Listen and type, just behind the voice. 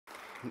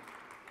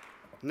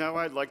Now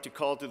I'd like to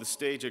call to the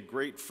stage a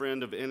great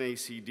friend of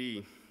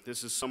NACD.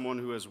 This is someone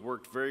who has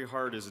worked very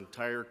hard his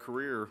entire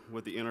career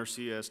with the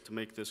NRCS to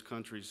make this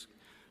country's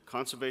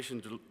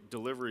conservation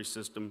delivery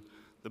system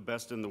the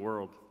best in the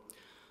world.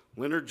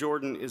 Leonard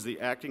Jordan is the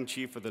acting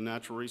chief of the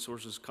Natural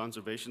Resources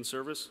Conservation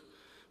Service.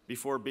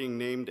 Before being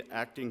named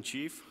acting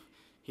chief,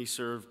 he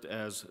served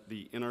as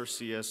the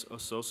NRCS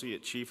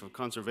Associate Chief of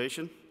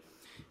Conservation.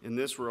 In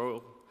this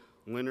role,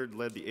 Leonard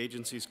led the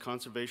agency's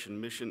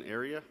conservation mission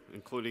area,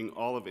 including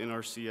all of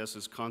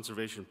NRCS's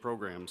conservation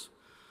programs.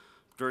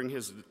 During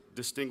his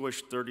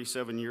distinguished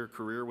 37-year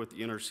career with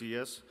the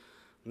NRCS,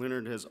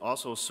 Leonard has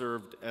also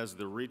served as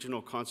the regional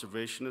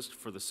conservationist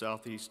for the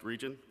Southeast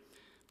region,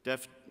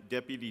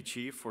 Deputy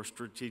Chief for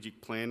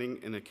Strategic Planning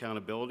and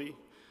Accountability,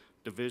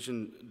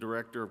 Division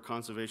Director of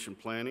Conservation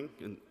Planning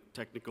and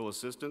Technical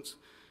Assistance,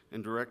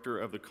 and Director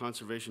of the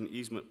Conservation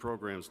Easement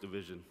Programs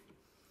Division.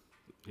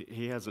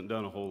 He hasn't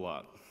done a whole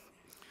lot.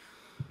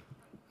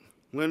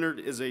 Leonard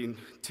is a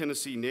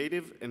Tennessee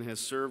native and has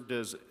served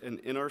as an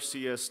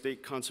NRCS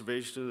state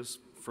conservationist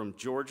from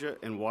Georgia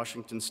and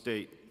Washington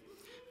State.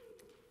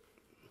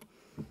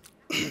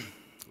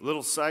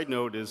 Little side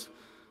note is,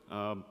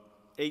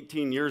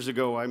 18 years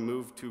ago, I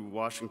moved to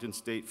Washington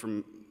State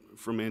from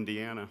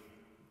Indiana,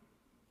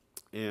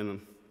 and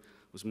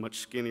was much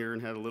skinnier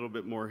and had a little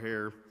bit more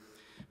hair.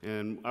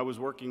 And I was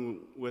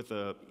working with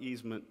an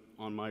easement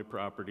on my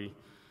property,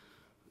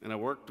 and I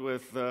worked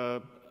with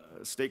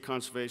State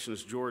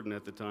Conservationist Jordan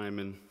at the time,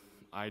 and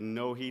I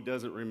know he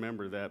doesn't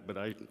remember that, but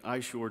I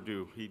sure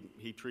do.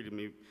 He treated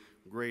me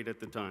great at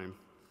the time.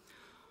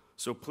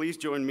 So please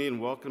join me in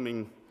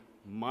welcoming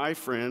my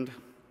friend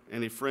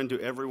and a friend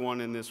to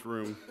everyone in this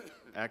room,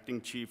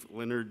 Acting Chief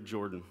Leonard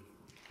Jordan.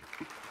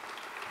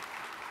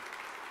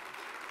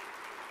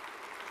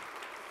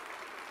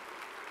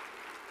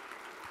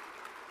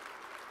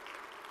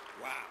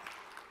 Wow.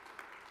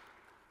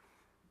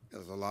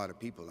 There's a lot of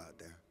people out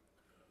there.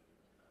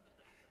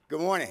 Good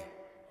morning.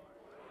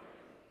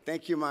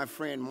 Thank you, my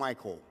friend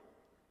Michael.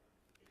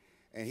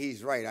 And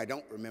he's right, I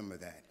don't remember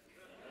that.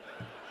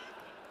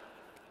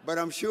 But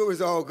I'm sure it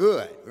was all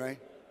good, right?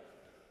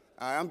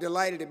 I'm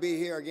delighted to be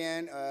here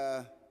again.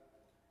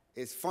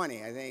 It's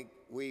funny, I think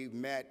we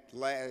met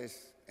last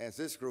as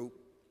this group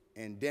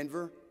in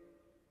Denver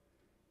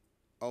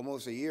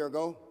almost a year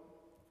ago.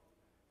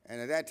 And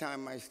at that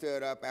time I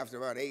stood up after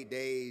about 8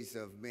 days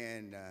of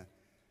being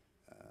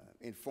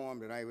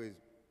informed that I would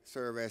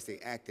serve as the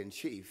acting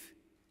chief.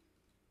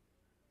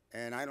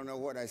 And I don't know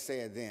what I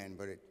said then,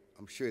 but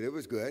I'm sure it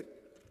was good.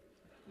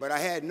 But I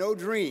had no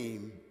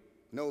dream,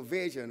 no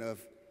vision of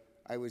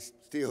I would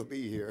still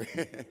be here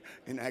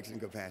in action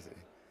capacity.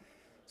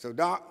 So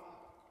Doc,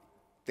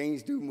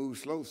 things do move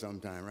slow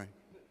sometime, right?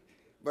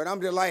 But I'm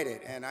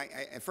delighted, and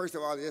first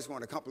of all, I just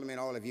want to compliment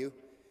all of you.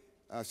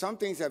 Some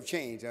things have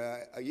changed.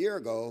 A year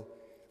ago,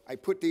 I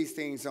put these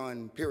things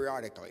on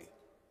periodically.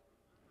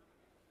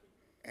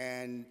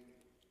 And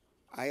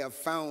I have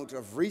found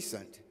of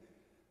recent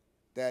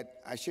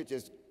that I should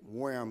just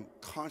wear them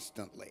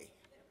constantly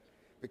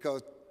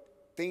because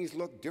things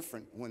look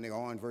different when they're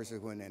on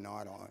versus when they're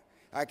not on.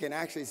 I can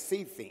actually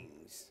see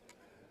things,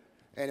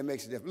 and it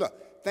makes a difference.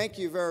 Look, thank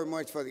you very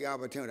much for the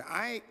opportunity.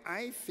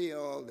 I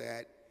feel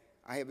that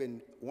I have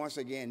been, once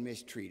again,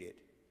 mistreated.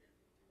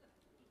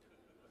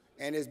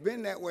 And it's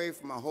been that way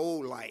for my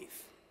whole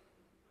life.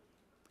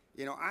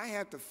 You know, I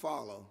have to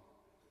follow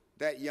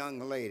that young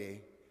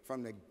lady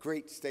from the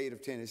great state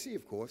of Tennessee,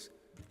 of course,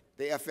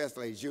 the FS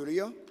lady,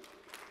 Julia.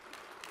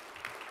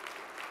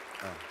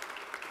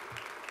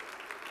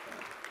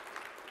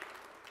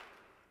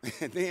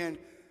 And then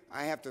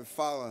I have to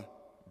follow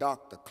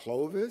Dr.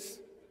 Clovis.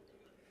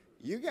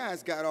 You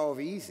guys got off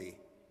easy.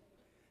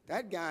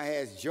 That guy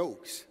has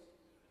jokes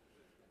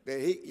that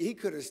he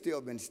could have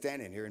still been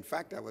standing here. In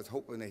fact, I was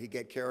hoping that he'd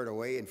get carried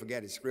away and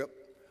forget his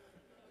script.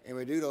 And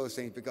we do those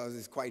things because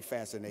it's quite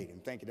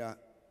fascinating. Thank you, Doc.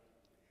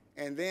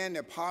 And then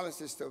the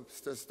policy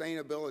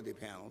sustainability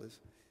panelists.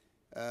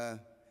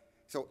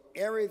 So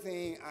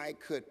everything I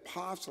could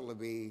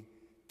possibly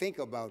think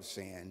about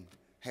saying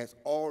has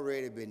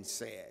already been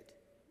said.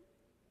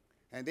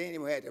 And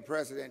then we had the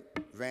President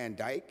Van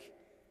Dyke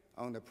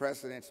on the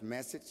President's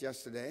message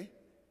yesterday.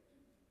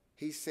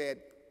 He said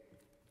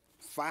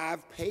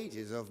 5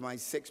 pages of my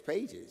 6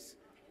 pages.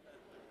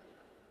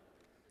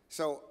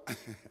 So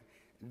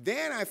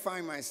then I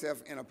find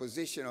myself in a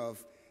position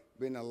of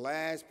being the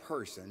last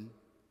person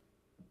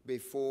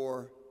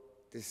before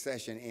this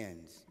session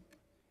ends.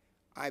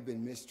 I've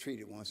been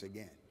mistreated once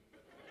again.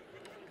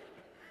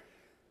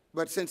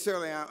 But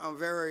sincerely, I'm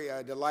very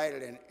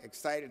delighted and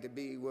excited to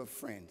be with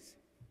friends,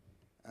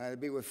 to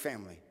be with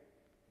family.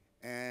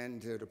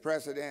 And to the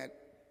President,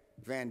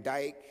 Van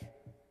Dyke,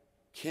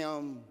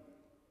 Kim,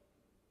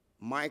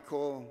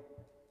 Michael,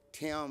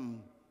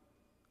 Tim,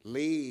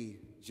 Lee,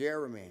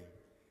 Jeremy,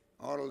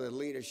 all of the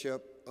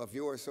leadership of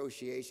your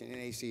association,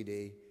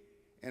 NACD,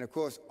 and of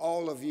course,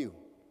 all of you.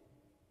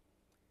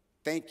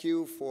 Thank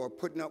you for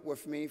putting up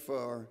with me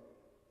for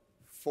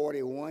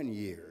 41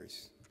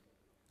 years.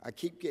 I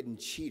keep getting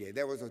cheated.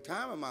 There was a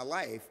time in my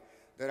life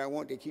that I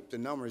want to keep the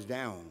numbers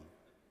down.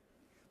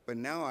 But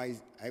now I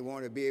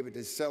want to be able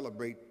to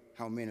celebrate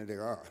how many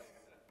there are.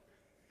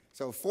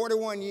 So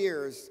 41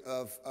 years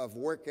of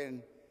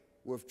working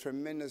with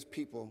tremendous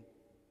people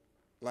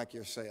like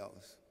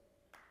yourselves.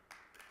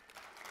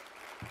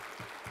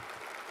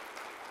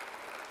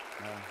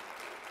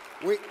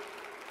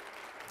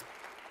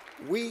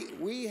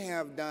 We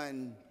have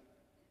done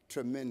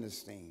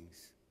tremendous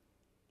things.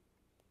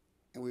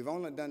 And we've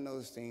only done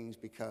those things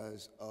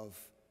because of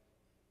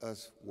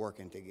us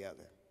working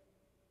together.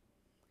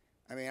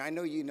 I mean, I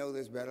know you know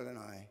this better than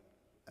I.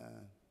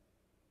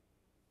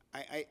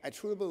 I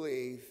truly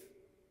believe,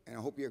 and I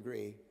hope you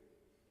agree,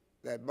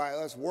 that by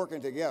us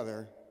working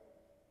together,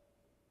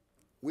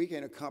 we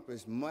can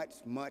accomplish much,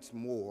 much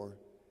more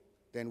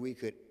than we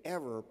could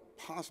ever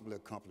possibly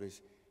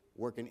accomplish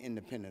working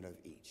independent of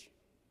each.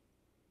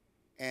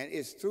 And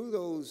it's through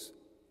those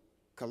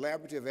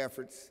collaborative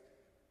efforts,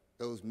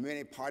 those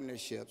many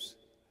partnerships,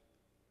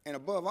 and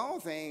above all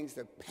things,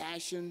 the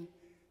passion,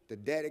 the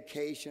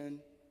dedication,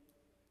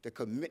 the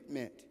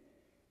commitment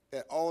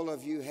that all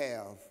of you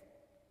have,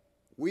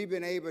 we've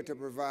been able to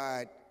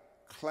provide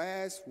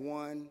Class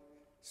 1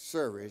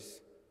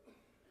 service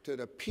to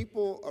the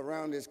people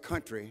around this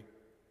country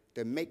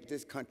that make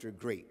this country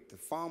great, the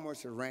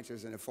farmers, the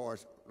ranchers, and the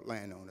forest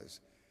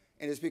landowners.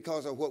 And it's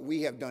because of what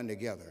we have done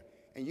together.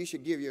 And you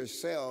should give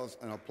yourselves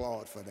an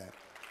applaud for that.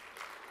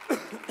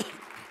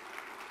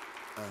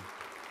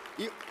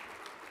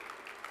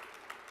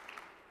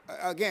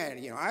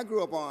 Again, you know, I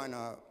grew up on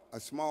a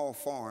small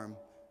farm.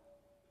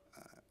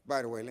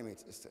 By the way, let me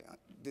just say,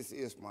 this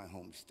is my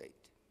home state.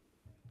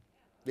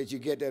 Did you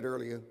get that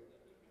earlier?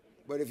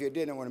 But if you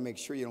didn't, I want to make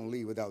sure you don't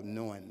leave without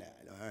knowing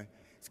that, all right?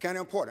 It's kind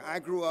of important. I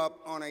grew up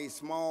on a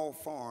small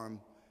farm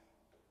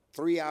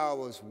 3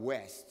 hours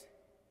west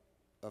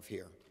of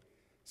here.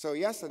 So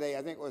yesterday,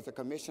 I think it was the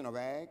Commission of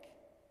Ag,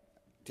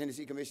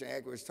 Tennessee Commission of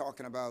Ag was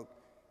talking about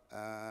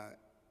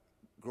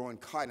growing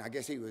cotton. I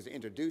guess he was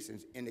introducing,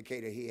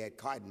 indicated he had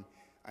cotton.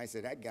 I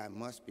said, that guy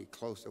must be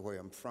close to where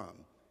I'm from.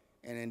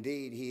 And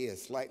indeed, he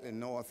is slightly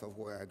north of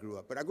where I grew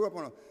up. But I grew up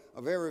on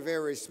a very,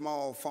 very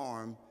small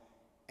farm,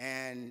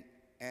 and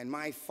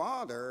my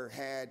father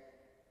had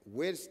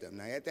wisdom.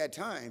 Now, at that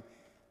time,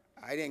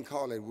 I didn't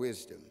call it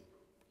wisdom.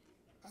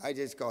 I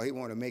just called, he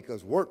wanted to make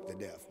us work to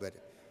death.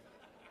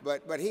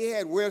 But he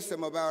had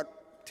wisdom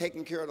about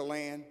taking care of the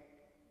land.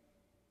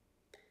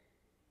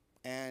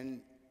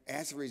 And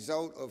as a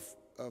result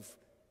of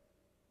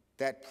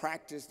that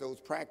practice, those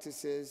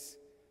practices,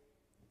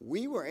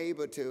 we were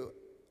able to,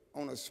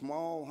 on a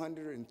small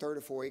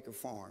 134-acre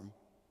farm,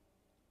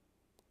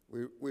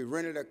 we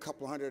rented a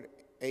couple hundred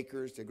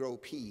acres to grow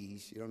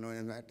peas. You don't know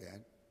anything about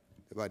that.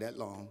 They're about that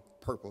long,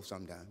 purple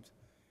sometimes.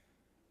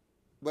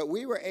 But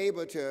we were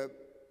able to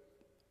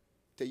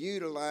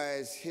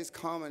utilize his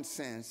common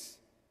sense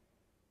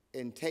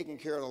in taking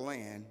care of the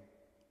land.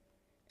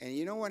 And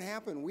you know what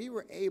happened? He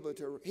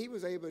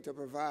was able to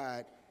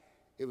provide,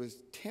 it was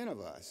 10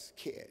 of us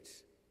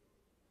kids.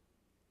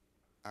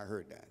 I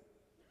heard that.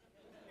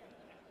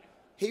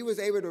 He was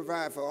able to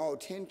provide for all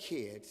 10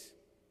 kids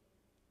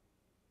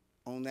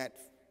on that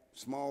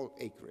small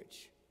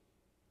acreage.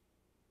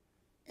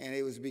 And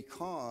it was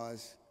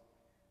because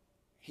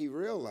he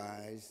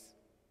realized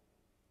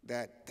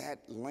that that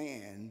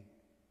land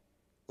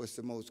was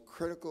the most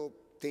critical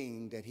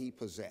thing that he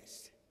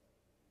possessed.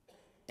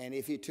 And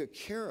if he took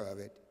care of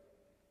it,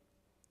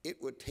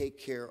 it would take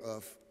care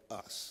of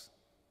us.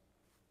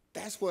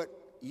 That's what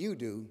you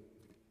do.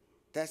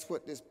 That's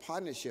what this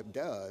partnership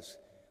does.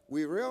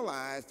 We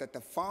realize that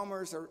the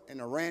farmers and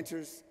the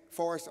ranchers,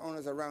 forest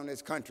owners around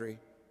this country,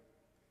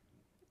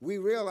 we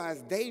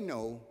realize they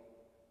know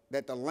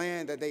that the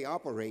land that they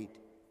operate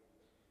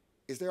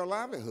is their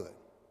livelihood.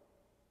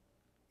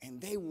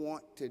 And they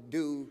want to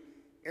do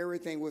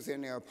everything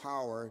within their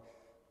power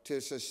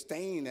to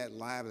sustain that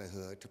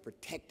livelihood, to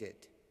protect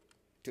it,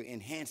 to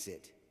enhance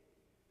it.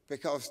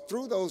 Because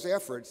through those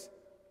efforts,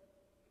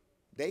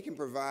 they can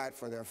provide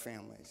for their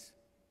families.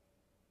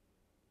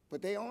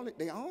 But they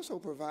also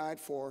provide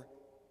for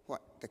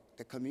what?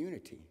 The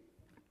community.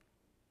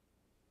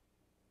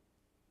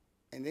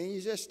 And then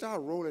you just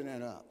start rolling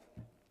it up.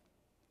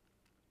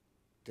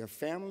 Their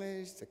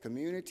families, the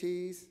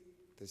communities,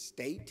 the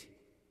state,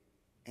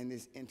 and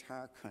this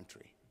entire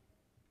country.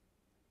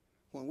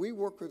 When we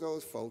work with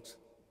those folks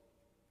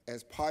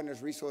as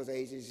partners, resource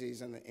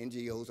agencies, and the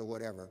NGOs or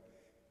whatever,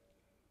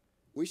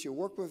 we should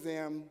work with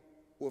them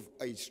with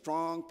a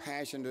strong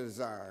passion and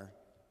desire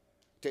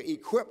to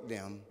equip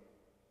them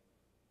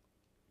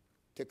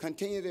to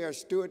continue their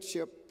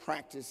stewardship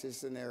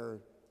practices and their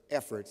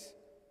efforts,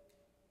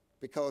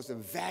 because the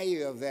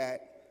value of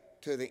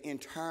that to the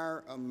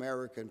entire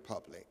American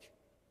public,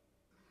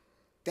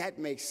 that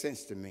makes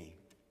sense to me.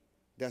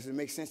 Does it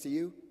make sense to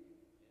you?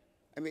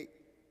 I mean,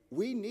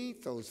 we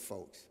need those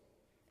folks.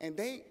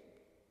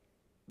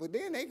 But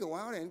then they go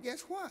out and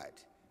guess what?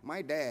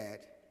 My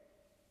dad,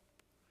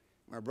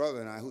 my brother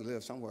and I, who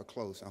live somewhere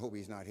close, I hope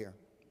he's not here.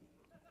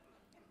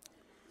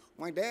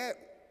 My dad,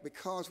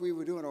 because we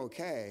were doing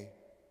okay,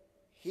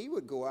 he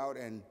would go out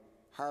and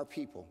hire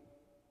people.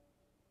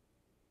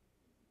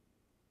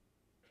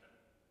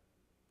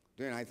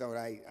 Then I thought,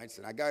 I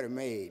said, I got it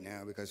made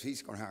now because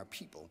he's going to hire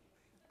people.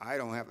 I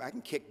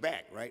can kick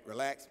back, right?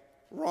 Relax.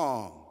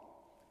 Wrong.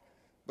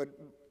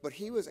 But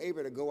he was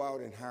able to go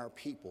out and hire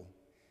people.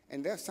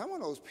 And there's some of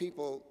those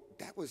people,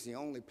 that was the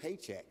only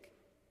paycheck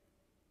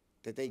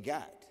that they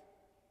got.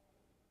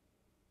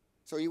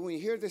 So when you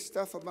hear this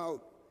stuff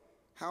about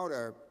how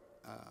to,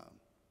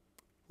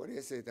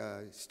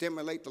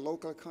 stimulate the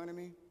local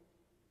economy,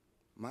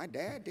 my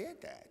dad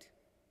did that.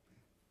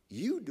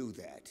 You do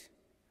that.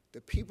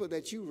 The people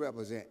that you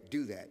represent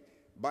do that.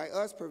 By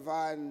us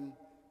providing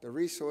the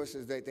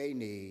resources that they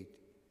need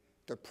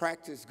to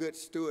practice good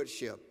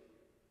stewardship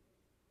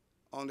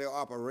on their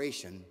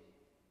operation,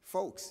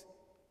 folks,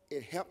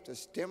 it helped to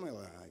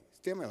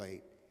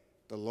stimulate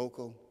the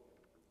local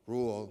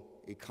rural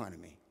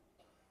economy.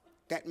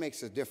 That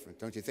makes a difference,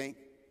 don't you think?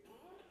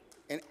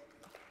 And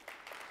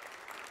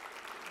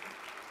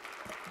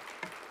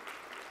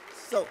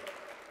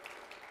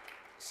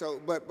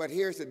but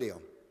here's the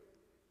deal.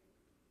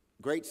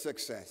 Great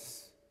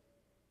success,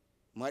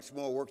 much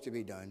more work to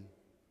be done,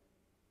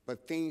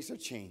 but things are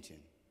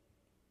changing.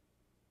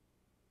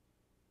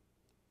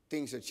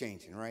 Things are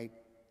changing, right?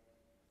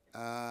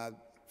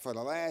 For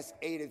the last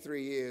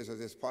 83 years of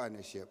this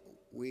partnership,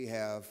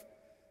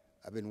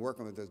 I've been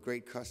working with those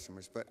great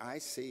customers, but I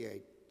see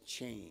a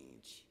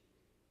change.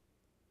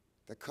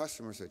 The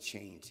customers are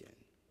changing.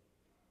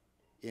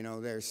 You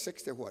know, there's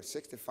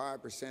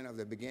 65% of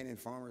the beginning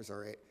farmers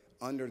are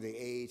under the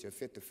age of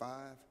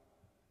 55.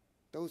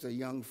 Those are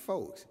young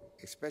folks,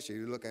 especially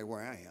if you look at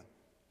where I am.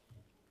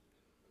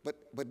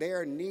 But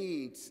their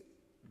needs,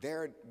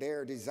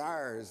 their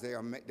desires,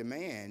 their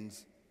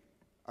demands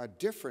are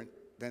different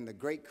than the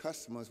great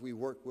customers we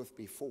worked with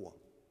before.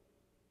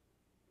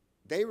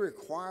 They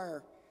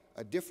require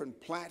a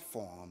different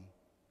platform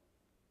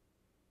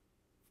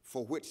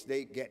for which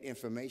they get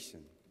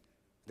information.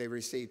 They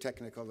receive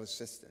technical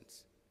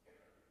assistance.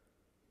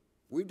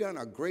 We've done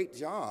a great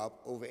job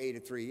over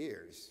 83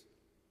 years.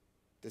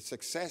 The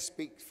success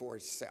speaks for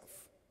itself.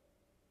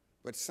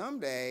 But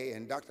someday,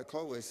 and Dr.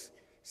 Clovis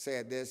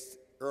said this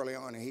early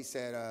on, and he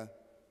said,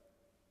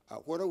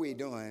 what are we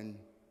doing?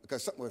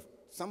 Because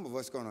some of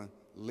us are going to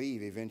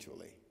leave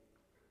eventually.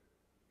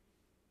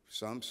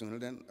 Some sooner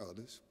than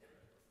others.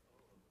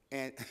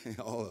 And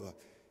all of us.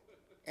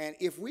 And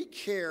if we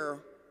care,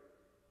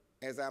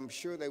 as I'm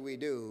sure that we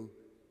do,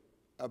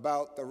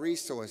 about the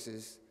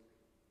resources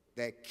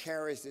that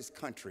carries this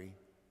country,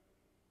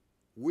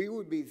 we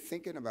would be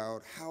thinking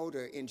about how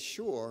to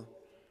ensure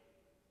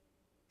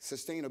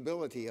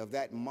sustainability of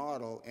that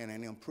model and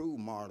an improved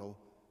model,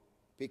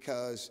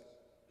 because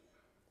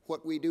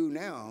what we do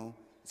now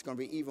is going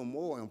to be even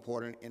more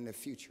important in the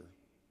future.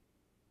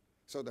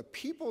 So the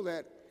people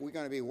that we're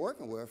going to be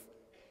working with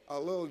are a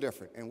little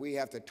different, and we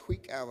have to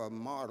tweak our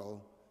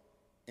model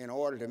in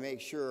order to make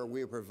sure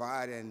we're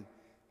providing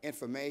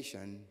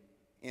information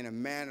in a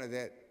manner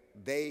that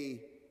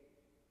they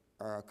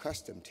are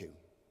accustomed to.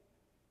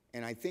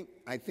 And I think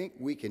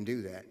we can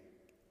do that.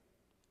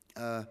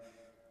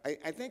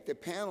 I think the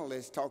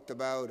panelists talked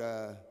about,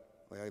 well,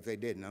 if they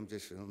didn't, I'm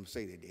just going to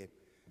say they did.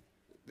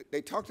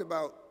 They talked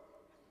about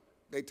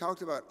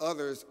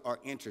others are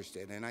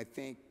interested, and I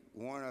think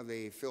one of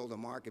the field of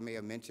market may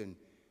have mentioned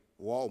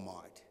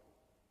Walmart.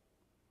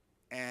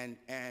 And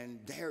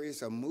there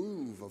is a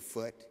move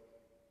afoot.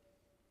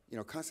 You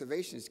know,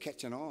 conservation is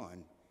catching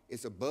on.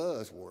 It's a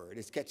buzzword.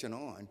 It's catching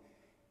on.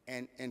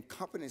 And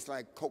companies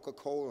like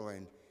Coca-Cola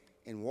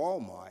and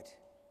Walmart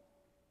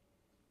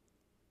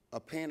are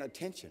paying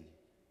attention.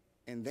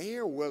 And they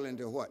are willing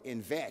to what?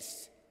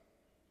 Invest.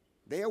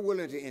 They are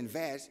willing to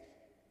invest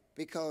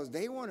because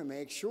they want to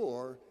make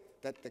sure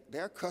that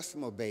their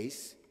customer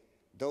base,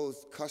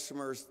 those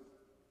customers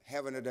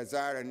having a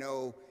desire to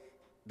know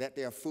that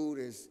their food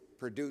is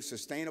produced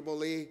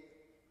sustainably,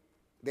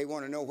 they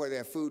want to know where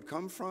their food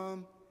comes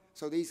from.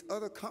 So these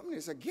other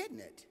companies are getting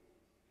it.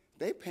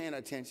 They're paying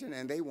attention,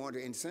 and they want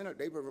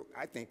to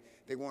I think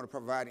they want to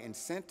provide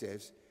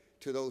incentives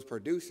to those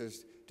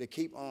producers to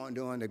keep on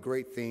doing the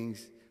great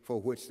things for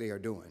which they are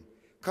doing.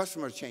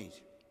 Customers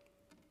change.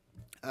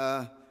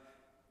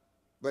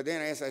 But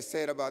then, as I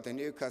said about the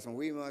new customer,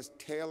 we must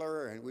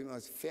tailor and we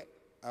must fit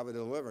our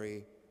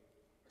delivery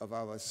of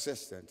our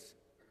assistance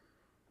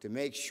to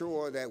make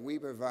sure that we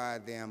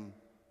provide them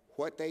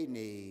what they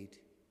need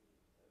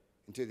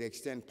and to the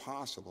extent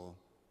possible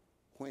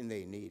when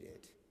they need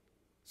it.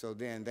 So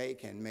then they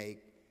can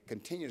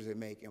continue to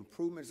make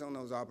improvements on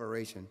those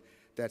operations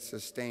that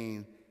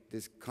sustain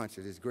this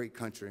country, this great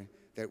country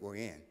that we're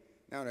in.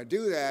 Now to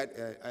do that,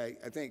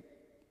 I think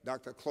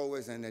Dr.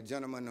 Clovis and the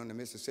gentleman on the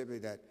Mississippi,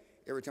 that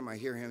every time I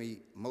hear him,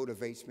 he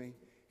motivates me.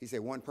 He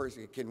said,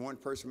 can one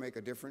person make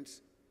a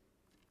difference?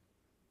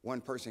 One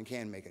person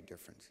can make a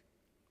difference.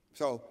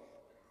 So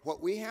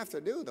what we have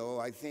to do, though,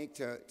 I think,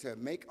 to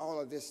make all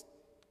of this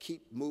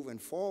keep moving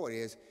forward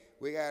is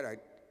we got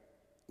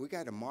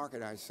to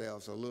market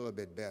ourselves a little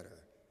bit better.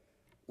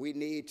 We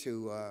need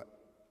to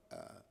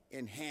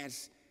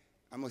enhance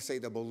I'm going to say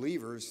the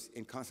believers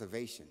in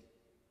conservation.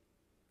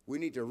 We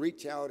need to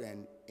reach out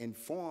and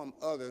inform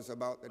others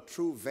about the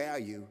true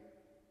value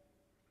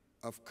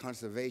of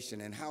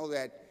conservation and how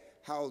the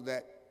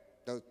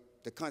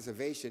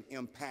conservation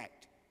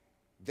impact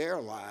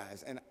their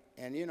lives.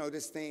 And you know,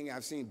 this thing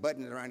I've seen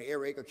buttoned around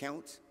air acre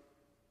counts.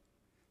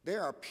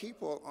 There are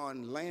people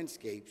on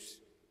landscapes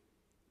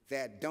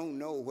that don't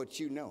know what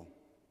you know,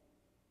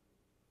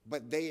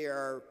 but they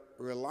are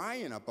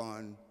relying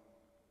upon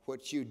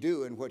what you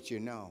do and what you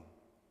know.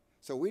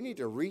 So we need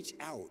to reach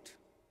out,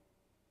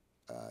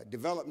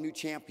 develop new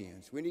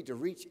champions. We need to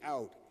reach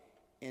out,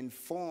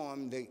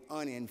 inform the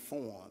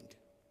uninformed.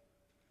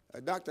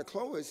 Dr.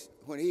 Clovis,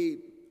 when he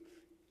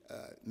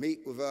meet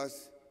with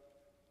us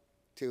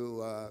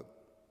to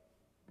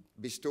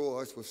bestow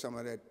us with some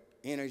of that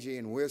energy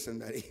and wisdom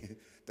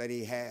that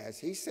he has,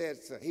 he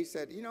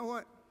said, you know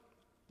what?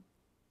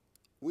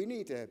 We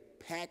need to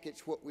package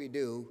what we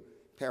do,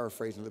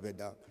 paraphrasing a little bit,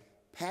 Doc,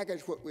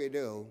 package what we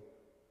do,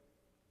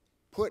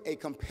 put a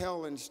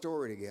compelling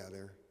story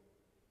together,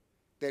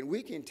 that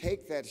we can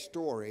take that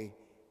story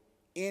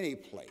any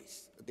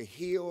place, the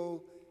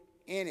Hill,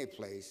 any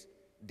place,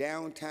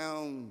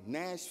 downtown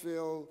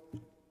Nashville,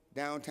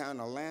 downtown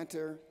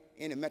Atlanta,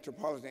 in a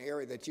metropolitan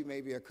area that you may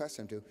be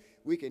accustomed to.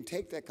 We can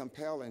take that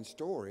compelling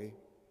story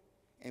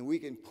and we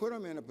can put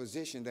them in a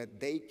position that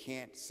they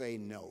can't say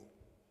no.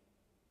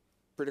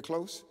 Pretty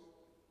close?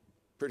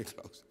 Pretty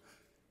close.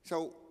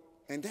 So,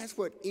 and that's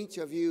what each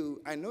of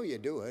you, I know you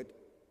do it,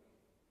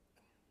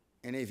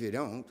 and if you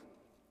don't,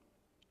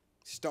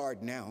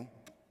 start now,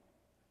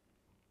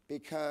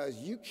 because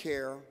you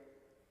care,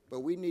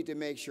 but we need to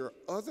make sure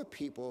other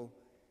people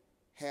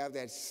have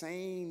that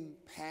same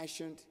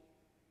passion,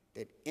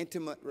 that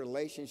intimate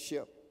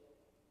relationship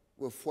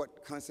with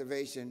what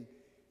conservation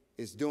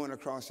is doing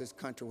across this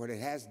country, what it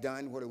has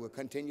done, what it will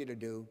continue to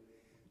do.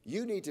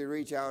 You need to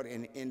reach out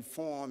and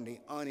inform the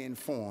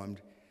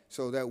uninformed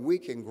so that we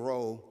can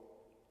grow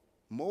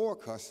more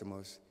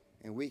customers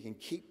and we can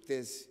keep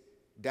this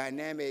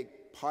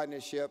dynamic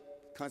partnership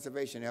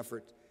conservation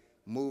effort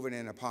moving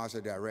in a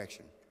positive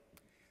direction.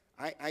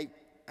 I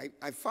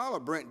follow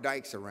Brent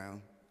Dykes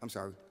around, I'm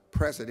sorry,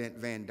 President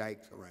Van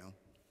Dyke around,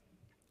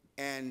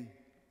 and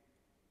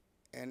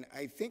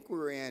I think we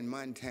were in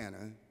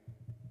Montana,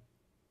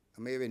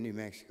 or maybe in New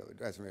Mexico, it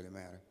doesn't really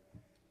matter.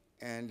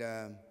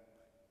 And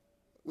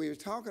we were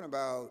talking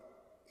about,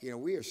 you know,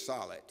 we are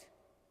solid.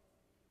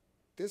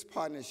 This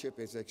partnership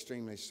is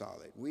extremely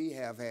solid. We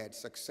have had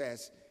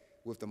success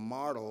with the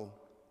model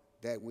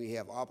that we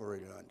have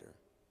operated under.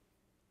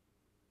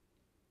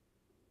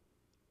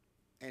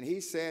 And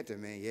he said to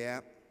me, yeah,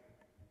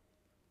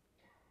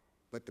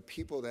 but the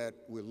people that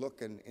we're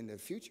looking in the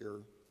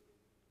future,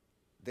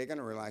 they're going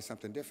to realize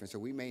something different. So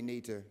we may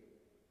need to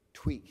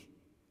tweak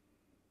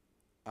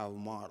our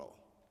model.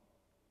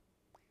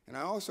 And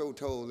I also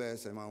told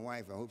this, and my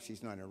wife, I hope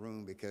she's not in the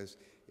room, because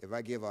if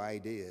I give her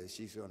ideas,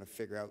 she's going to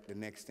figure out the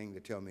next thing to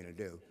tell me to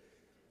do.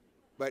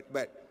 But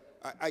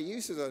I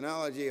use the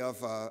analogy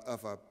of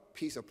a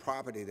piece of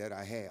property that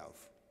I have.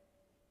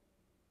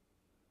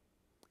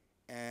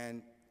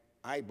 And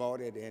I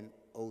bought it in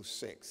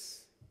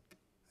 '06,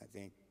 I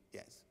think,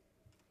 yes.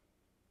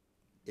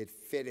 It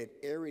fitted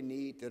every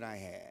need that I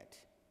had.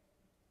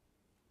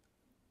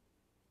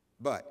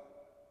 But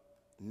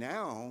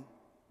now,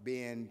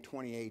 being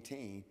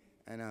 2018,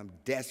 and I'm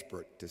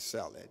desperate to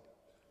sell it,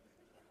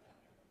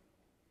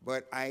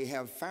 but I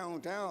have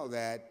found out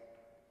that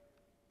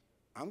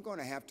I'm going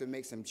to have to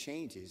make some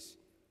changes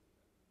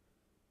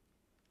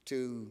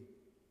to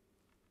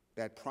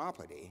that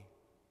property,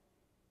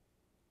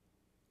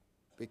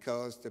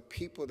 because the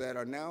people that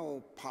are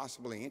now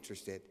possibly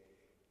interested,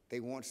 they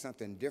want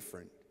something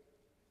different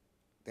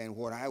than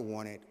what I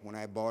wanted when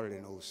I bought it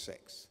in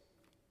 '06.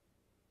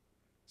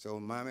 So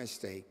my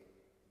mistake,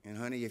 and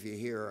honey, if you're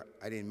here,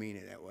 I didn't mean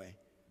it that way,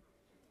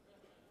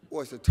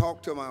 was to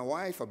talk to my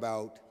wife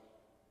about,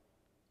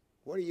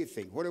 what do you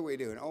think? What are we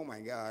doing? Oh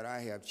my God,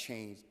 I have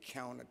changed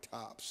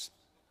countertops,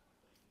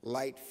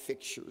 light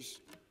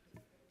fixtures,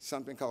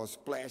 something called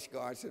splash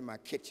guards in my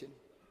kitchen.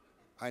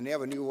 I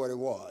never knew what it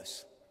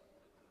was.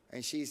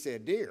 And she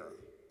said, dear,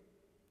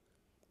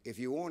 if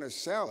you want to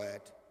sell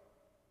it,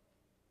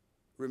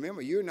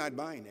 remember, you're not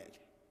buying it.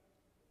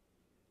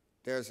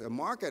 There's a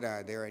market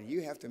out there, and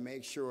you have to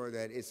make sure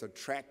that it's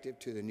attractive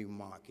to the new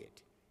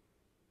market.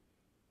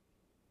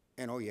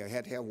 And oh yeah, I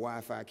had to have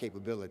Wi-Fi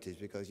capabilities,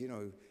 because, you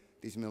know,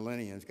 these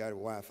millennials got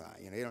Wi-Fi.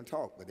 You know, they don't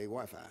talk, but they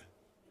Wi-Fi,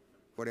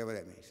 whatever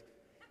that means.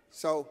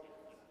 So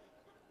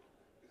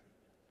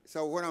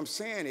what I'm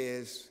saying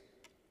is,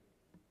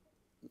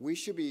 we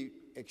should be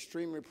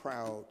extremely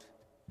proud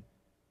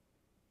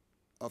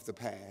of the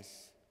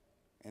past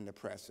and the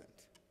present.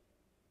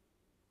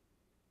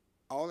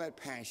 All that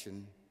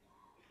passion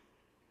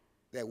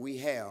that we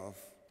have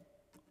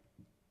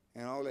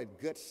and all that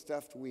good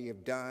stuff we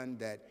have done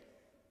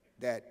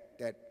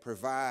that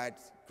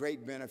provides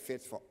great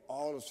benefits for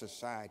all of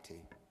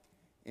society,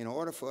 in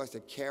order for us to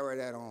carry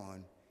that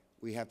on,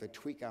 we have to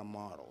tweak our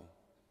model.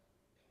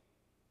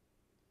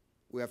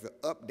 we have to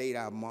update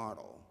our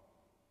model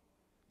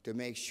to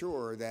make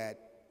sure that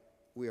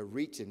we are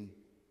reaching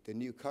the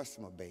new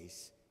customer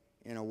base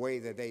in a way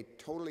that they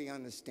totally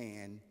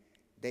understand,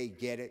 they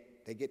get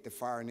it, they get the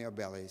fire in their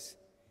bellies,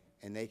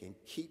 and they can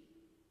keep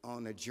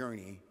on the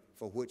journey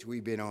for which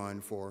we've been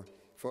on for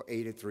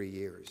 83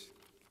 years.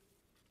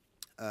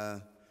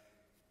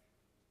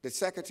 The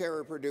Secretary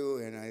of Purdue,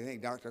 and I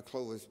think Dr.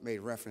 Clovis made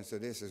reference to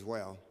this as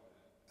well,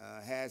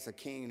 has a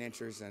keen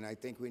interest, and I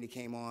think when he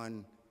came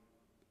on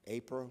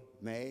April,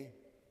 May,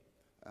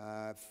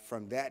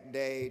 from that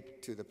day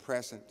to the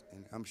present,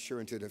 and I'm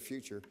sure into the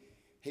future,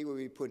 he will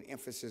be putting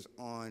emphasis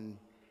on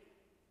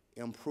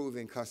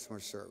improving customer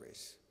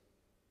service.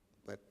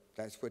 But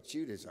that's what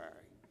you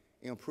desire,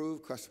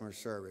 improve customer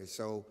service.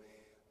 So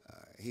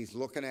he's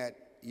looking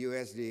at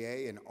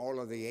USDA and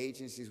all of the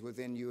agencies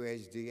within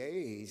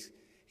USDA.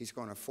 He's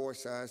going to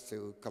force us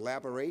to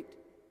collaborate,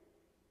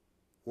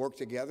 work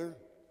together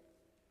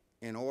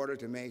in order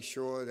to make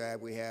sure that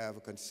we have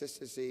a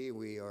consistency,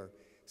 we are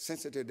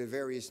sensitive to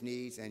various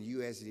needs, and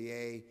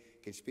USDA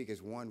can speak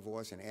as one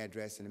voice and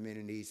address the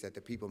many needs that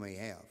the people may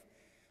have.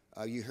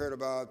 You heard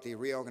about the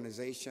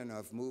reorganization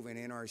of moving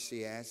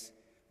NRCS.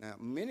 Now,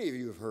 many of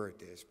you have heard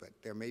this, but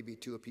there may be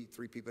 2 or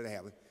 3 people that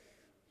haven't.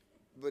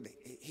 But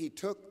he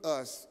took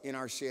us,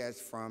 NRCS,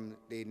 from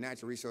the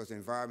Natural Resource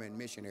Environment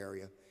Mission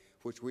Area,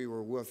 which we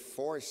were with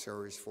Forest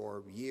Service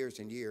for years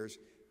and years.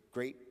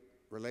 Great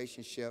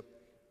relationship.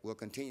 We'll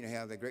continue to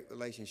have that great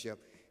relationship.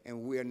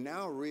 And we are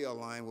now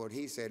realigning what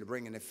he said,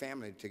 bringing the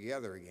family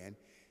together again.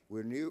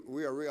 We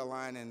are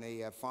realigning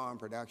the farm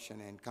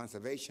production and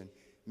conservation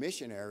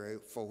mission area,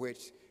 for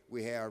which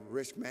we have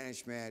risk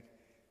management,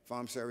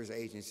 Farm Service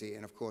Agency,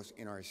 and of course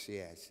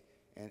NRCS.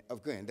 And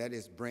again, that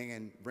is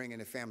bringing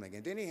the family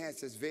again. Then he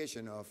has this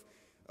vision of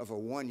a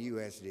one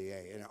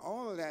USDA. And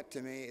all of that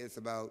to me is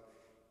about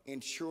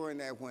ensuring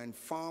that when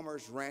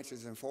farmers,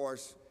 ranchers, and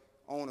forest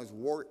owners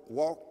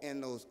walk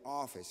in those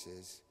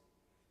offices,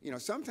 you know,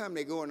 sometimes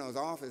they go in those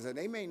offices and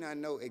they may not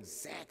know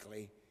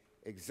exactly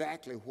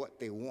what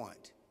they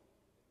want.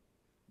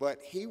 But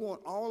he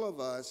wants all of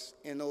us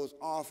in those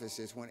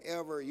offices,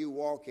 whenever you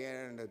walk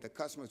in and the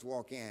customers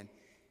walk in,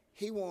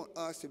 he wants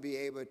us to be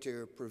able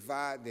to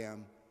provide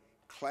them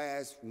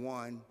Class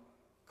 1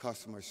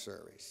 customer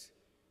service.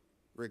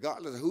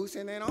 Regardless of who's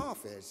in that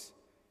office,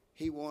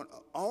 he wants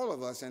all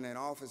of us in that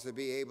office to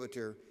be able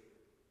to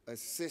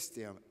assist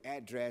them,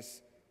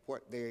 address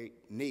what they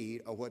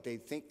need or what they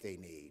think they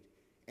need.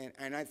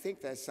 And I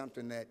think that's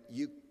something that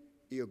you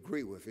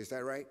agree with. Is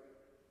that right?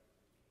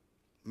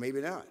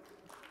 Maybe not.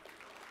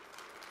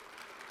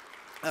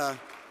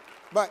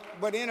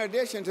 But in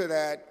addition to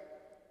that,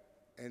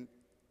 and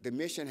the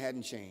mission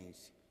hadn't changed.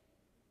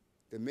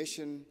 The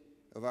mission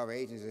of our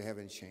agency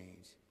haven't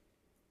changed.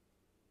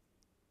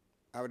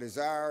 Our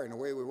desire and the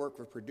way we work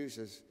with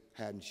producers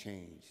hadn't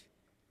changed.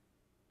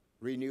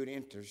 Renewed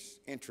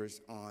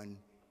interest on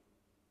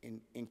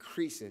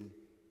increasing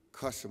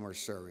customer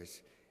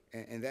service,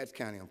 and that's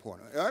kind of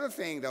important. The other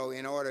thing, though,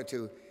 in order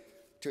to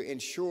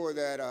ensure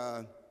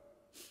that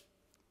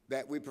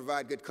that we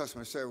provide good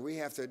customer service, we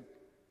have to,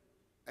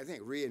 I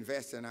think,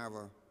 reinvest in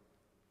our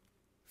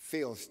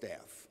field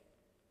staff.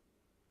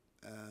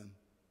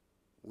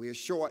 We are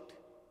short,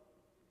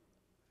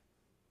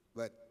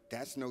 but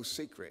that's no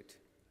secret.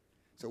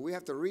 So we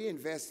have to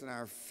reinvest in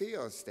our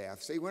field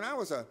staff. See, when I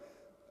was a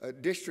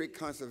district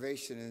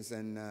conservationist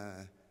in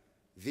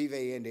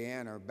Vevey,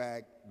 Indiana,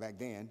 back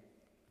then,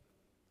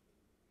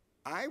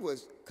 I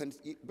was,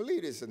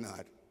 believe this or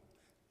not,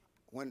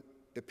 when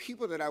the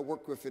people that I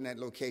worked with in that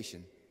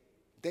location,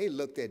 they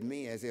looked at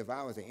me as if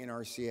I was an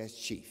NRCS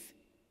chief.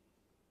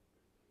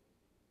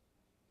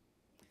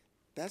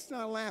 That's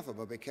not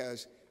laughable,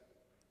 because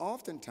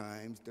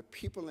oftentimes the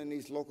people in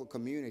these local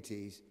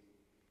communities,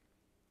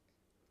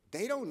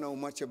 they don't know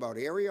much about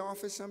area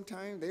office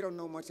sometimes. They don't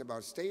know much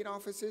about state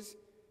offices.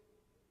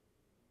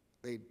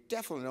 They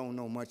definitely don't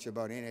know much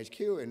about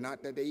NHQ, and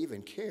not that they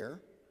even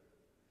care.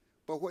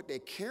 But what they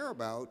care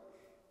about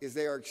is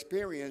their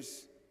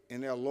experience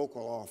in their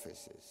local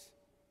offices.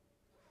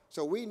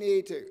 So we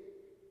need to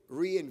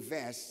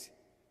reinvest,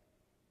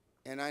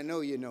 and I know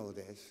you know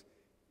this,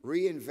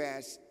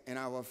 reinvest in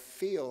our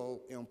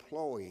field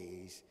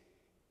employees,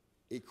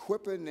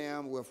 equipping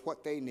them with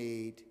what they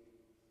need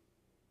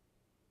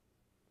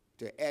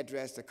to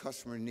address the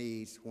customer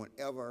needs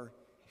whenever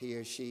he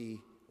or she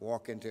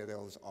walk into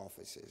those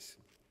offices.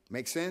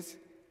 Make sense?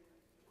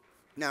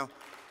 Now,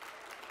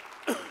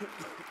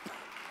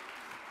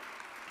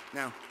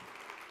 now,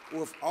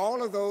 with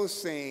all of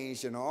those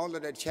things and all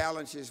of the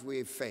challenges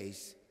we've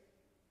faced,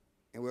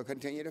 and we'll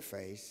continue to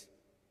face,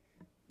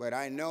 but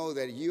I know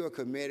that you are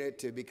committed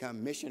to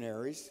become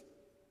missionaries.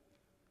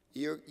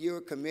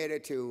 You're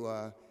committed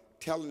to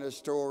telling the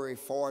story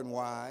far and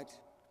wide.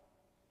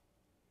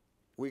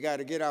 We got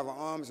to get our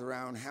arms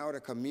around how to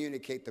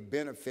communicate the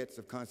benefits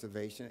of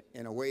conservation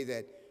in a way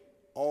that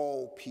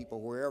all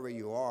people, wherever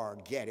you are,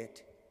 get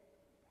it.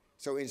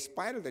 So in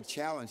spite of the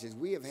challenges,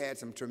 we have had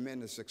some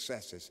tremendous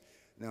successes.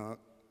 Now,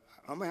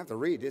 I'm going to have to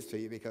read this to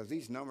you because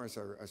these numbers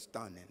are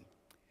stunning.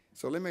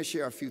 So let me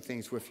share a few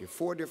things with you.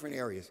 4 different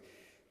areas.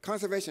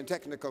 Conservation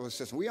technical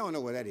assistance. We all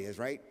know what that is,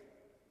 right?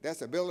 That's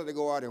the ability to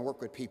go out and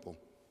work with people.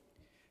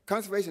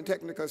 Conservation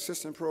technical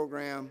assistance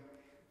program,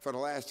 for the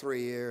last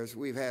 3 years,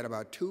 we've had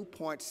about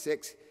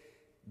 $2.6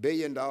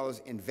 billion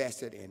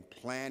invested in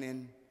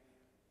planning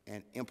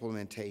and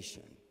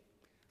implementation.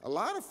 A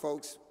lot of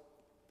folks,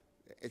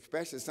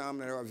 especially some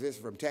that are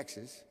visiting from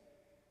Texas,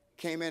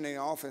 came in the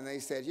office and they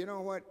said, you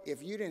know what,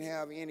 if you didn't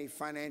have any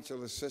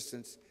financial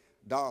assistance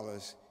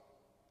dollars,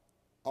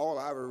 all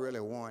I would really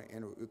want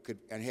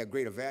and had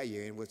greater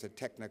value in was a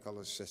technical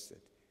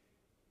assistant.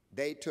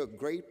 They took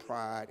great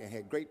pride and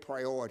had great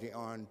priority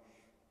on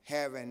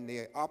having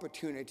the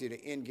opportunity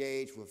to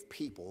engage with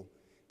people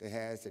that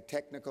has the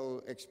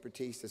technical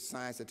expertise, the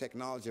science, the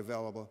technology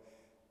available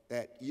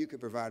that you could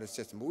provide a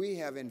system. We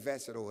have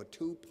invested over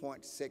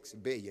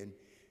 $2.6 billion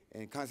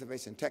in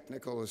conservation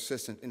technical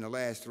assistance in the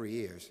last 3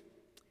 years.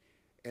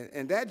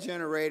 And that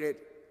generated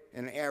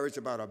an average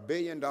about $1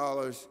 billion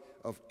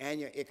of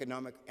annual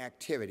economic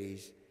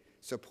activities,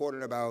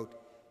 supporting about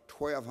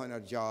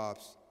 1,200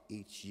 jobs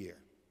each year.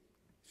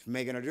 It's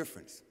making a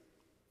difference.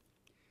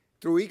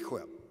 Through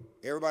EQIP,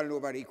 everybody know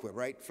about EQIP,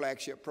 right?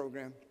 Flagship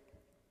program.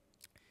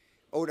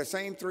 Over the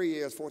same 3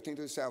 years, 14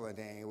 through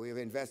 17, we have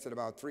invested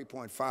about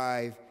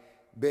 $3.5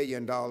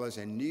 billion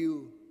in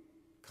new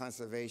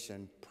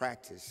conservation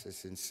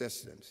practices and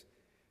systems,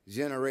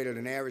 generated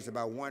an average of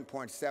about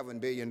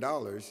 $1.7 billion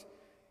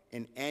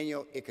in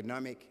annual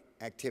economic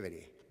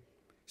activity,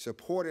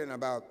 supporting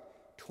about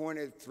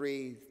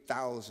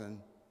 23,000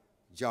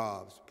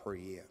 jobs per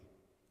year.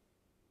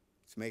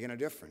 It's making a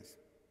difference.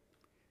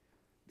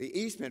 The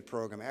easement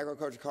program,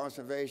 agriculture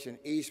conservation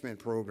easement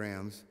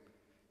programs,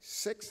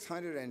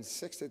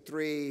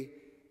 $663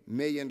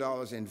 million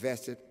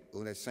invested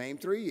over the same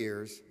 3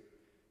 years,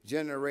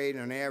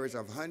 generating an average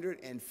of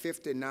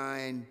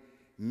 $159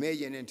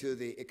 million into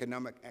the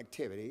economic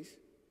activities,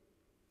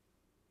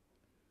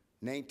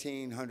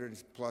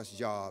 1,900 plus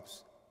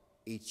jobs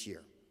each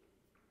year.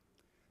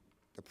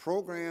 The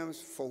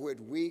programs for which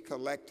we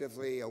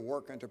collectively are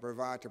working to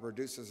provide to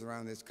producers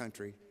around this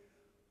country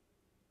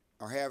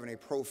are having a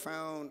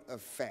profound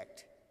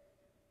effect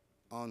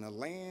on the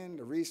land,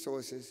 the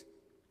resources,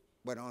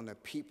 but on the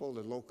people,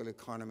 the local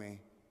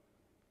economy.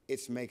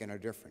 It's making a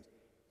difference.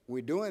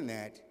 We're doing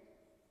that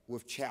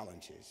with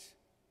challenges.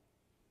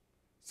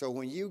 So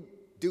when you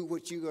do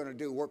what you're going to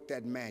do, work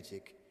that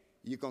magic,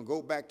 you're going to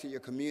go back to your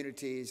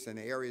communities and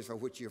the areas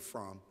of which you're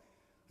from,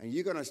 and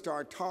you're going to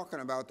start talking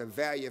about the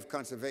value of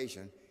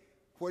conservation,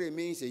 what it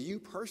means to you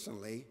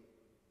personally,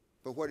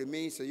 but what it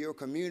means to your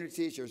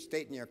communities, your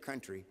state, and your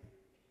country.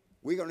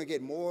 We're going to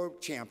get more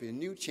champions,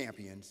 new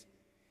champions,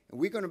 and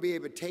we're going to be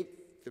able to take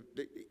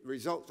the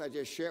results I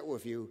just shared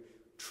with you,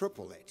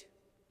 triple it.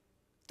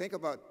 Think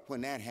about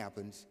when that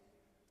happens,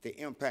 the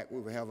impact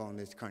we will have on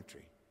this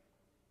country.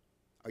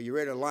 Are you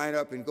ready to line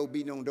up and go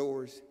beating on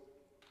doors?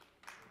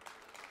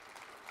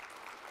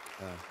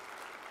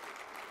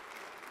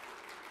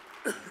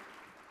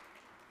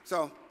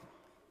 So,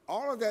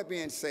 all of that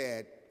being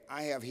said,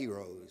 I have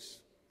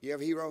heroes. You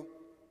have a hero?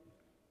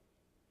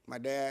 My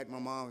dad, my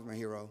mom is my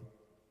hero.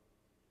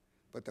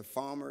 But the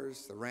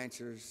farmers, the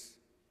ranchers,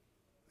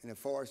 and the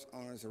forest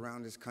owners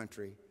around this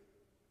country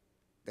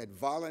that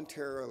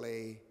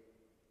voluntarily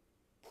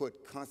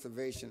put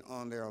conservation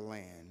on their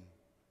land,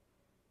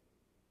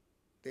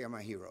 they are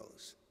my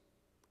heroes.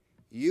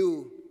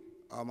 You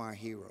are my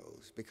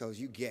heroes because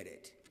you get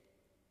it.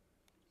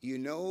 You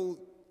know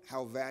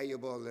how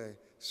valuable the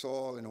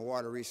soil and the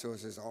water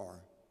resources are.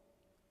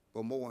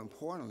 But more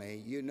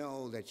importantly, you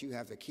know that you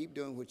have to keep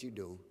doing what you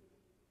do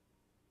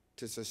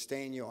to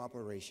sustain your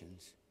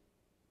operations.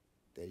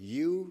 That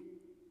you,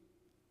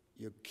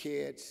 your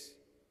kids,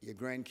 your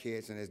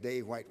grandkids, and as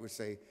Dave White would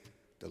say,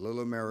 the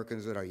little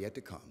Americans that are yet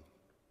to come,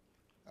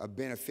 are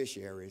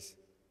beneficiaries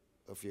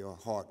of your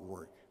hard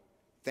work.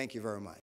 Thank you very much.